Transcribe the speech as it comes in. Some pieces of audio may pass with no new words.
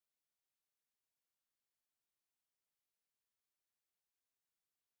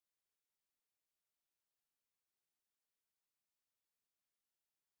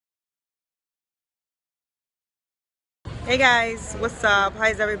Hey guys, what's up?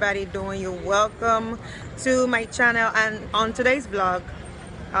 How's everybody doing? You're welcome to my channel, and on today's vlog,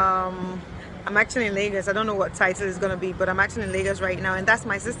 I'm actually in Lagos. I don't know what title it's gonna be, but I'm actually in Lagos right now, and that's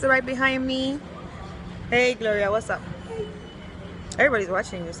my sister right behind me. Hey Gloria, what's up? Everybody's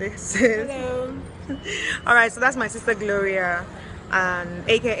watching you, sis. Hello. Alright, so that's my sister Gloria, and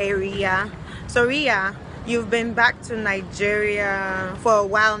aka Ria. So Ria, you've been back to Nigeria for a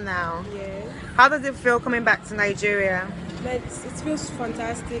while now. Yeah. How does it feel coming back to Nigeria? It feels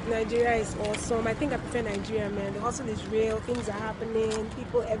fantastic. Nigeria is awesome. I think I prefer Nigeria, man. The hustle is real. Things are happening.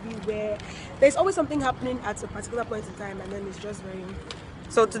 People everywhere. There's always something happening at a particular point in time, and then it's just very...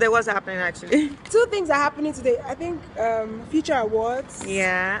 So today what's happening actually? Two things are happening today. I think Future Awards.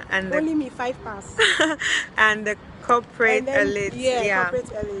 Yeah, and Only me 5 pass. and the corporate And then, elite. yeah,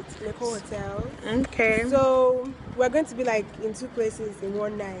 corporate elite. Leco Hotel. Okay. So we're going to be like in 2 places in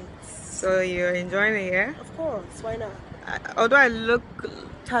one night. So you're enjoying it, yeah? Of course. Why not? Although I look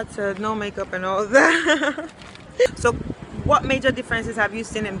tattered, no makeup and all that. So what major differences have you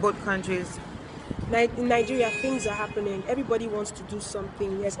seen in both countries? In Nigeria, things are happening. Everybody wants to do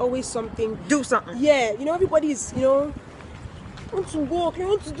something. There's always something. Do something. Yeah, everybody is, want to work, you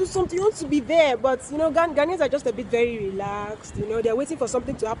want to do something, you want to be there. But, Ghanaians are just a bit very relaxed. They're waiting for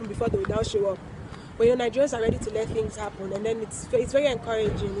something to happen before they will now show up. But, Nigerians are ready to let things happen. And then it's very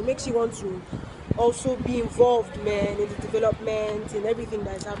encouraging. It makes you want to also be involved, man, in the development and everything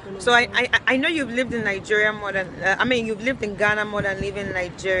that's happening. So I know you've lived in Nigeria more than you've lived in Ghana more than living in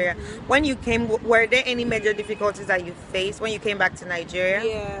Nigeria. Mm-hmm. When you came, were there any major difficulties that you faced when you came back to Nigeria?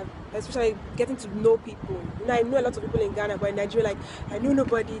 Yeah, especially getting to know people. I know a lot of people in Ghana, but in Nigeria, like, I know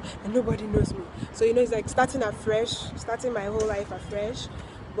nobody and nobody knows me. So it's like starting my whole life afresh.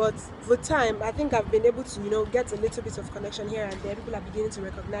 But for time, I think I've been able to, get a little bit of connection here and there. People are beginning to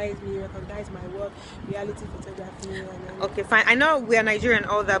recognize me, recognize my work, reality photography. And okay, fine. I know we are Nigerian and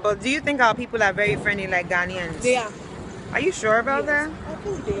all that, but do you think our people are very friendly like Ghanaians? They are. Are you sure about that? I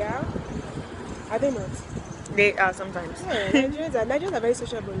think they are. Are they not? They are sometimes. Yeah, Nigerians are very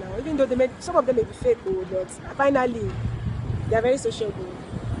sociable now. Even though some of them may be fake, but finally, they are very sociable.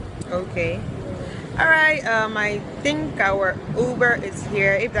 Okay. Alright, I think our Uber is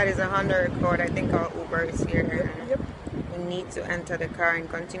here. If that is a Honda Accord, I think our Uber is here. Yep. We need to enter the car and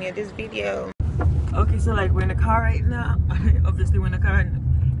continue this video. Okay, so like we're in the car right now. Obviously we're in the car,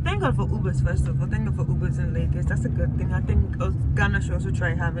 and thank God for Ubers first of all. Thank God for Ubers in Lagos. That's a good thing. I think Ghana should also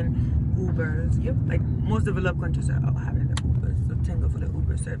try having Ubers. Yep. Like most developed countries are having the Ubers. So thank God for the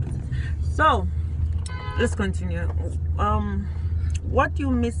Uber services. So let's continue. What do you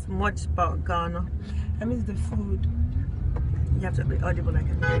miss much about Ghana? I miss the food. You have to be audible like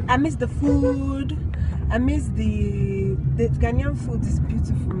that. I miss the food. I miss the Ghanaian food is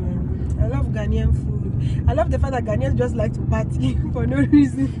beautiful, man. I love Ghanaian food. I love the fact that Ghanaians just like to party for no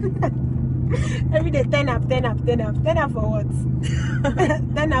reason. Every day 10 up, 10 up, 10 up. 10 up for what?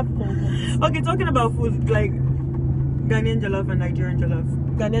 10 up for what? Okay, talking about food, like Ghanaian jollof and Nigerian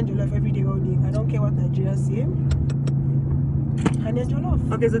jollof. Ghanaian jollof every day, all day. I don't care what Nigeria say. Ghanaian jollof.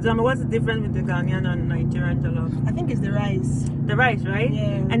 Okay, so tell me, what's the difference with the Ghanaian and Nigerian jollof? I think it's the rice. The rice, right?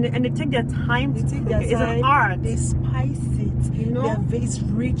 Yeah. And they take their time. They take their time. It's an art. They spice it. It's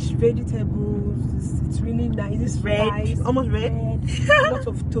rich vegetables. It's really nice. It's red, rice, almost red. A lot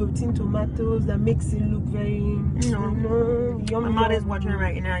of tomatoes that makes it look very, yum. My mouth is watering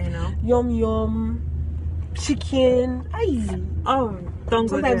right now, Yum yum. Chicken. Oh, don't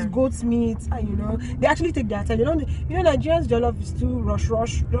go sometimes there. Goat's meat. They actually take their time. They don't. Nigerians jollof is too rush.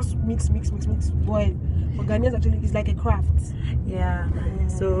 Just mix, boil. But Ghanaians actually is like a craft. Yeah.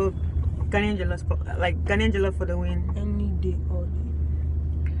 So Ghanaian jollof for the win. Any day, all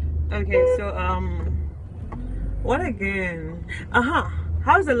day. Okay, so what again?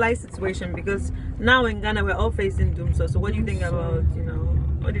 How's the life situation? Because now in Ghana we're all facing doomsday. So what do you think about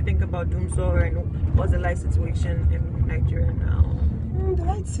what do you think about doomsday, and what's the life situation in Nigeria now? The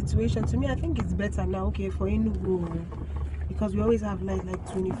light situation, to me, I think it's better now. Okay, for Enugu, because we always have light like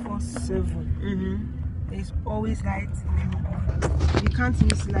 24/7. There's always light in Enugu. You can't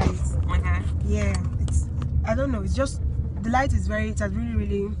miss light. Okay. Yeah, I don't know. It's just the light is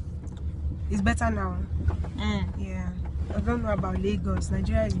it's better now. Yeah, I don't know about Lagos.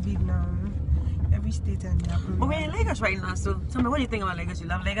 Nigeria is big now. Every state and their problem. But we're in Lagos right now, so tell me, what do you think about Lagos? You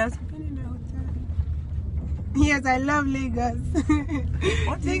love Lagos? Yes, I love Lagos.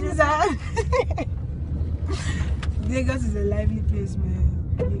 What things are Lagos is a lively place, man.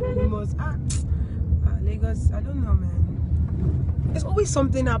 You must Lagos, I don't know, man. There's always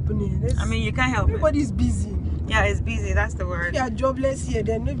something happening. You can't help everybody's busy. Yeah, it's busy, that's the word. If you are jobless here,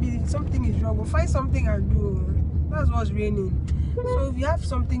 then maybe something is wrong. We'll find something and do. That's what's raining. So if you have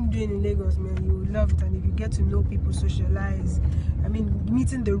something doing in Lagos, man, you will love it. And if you get to know people, socialize, I mean,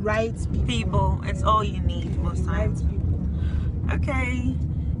 meeting the right people. It's all you need most times. Right people. Okay,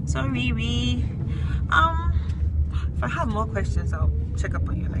 so Riri, if I have more questions, I'll check up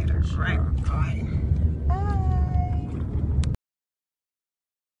on you later. Right. Bye.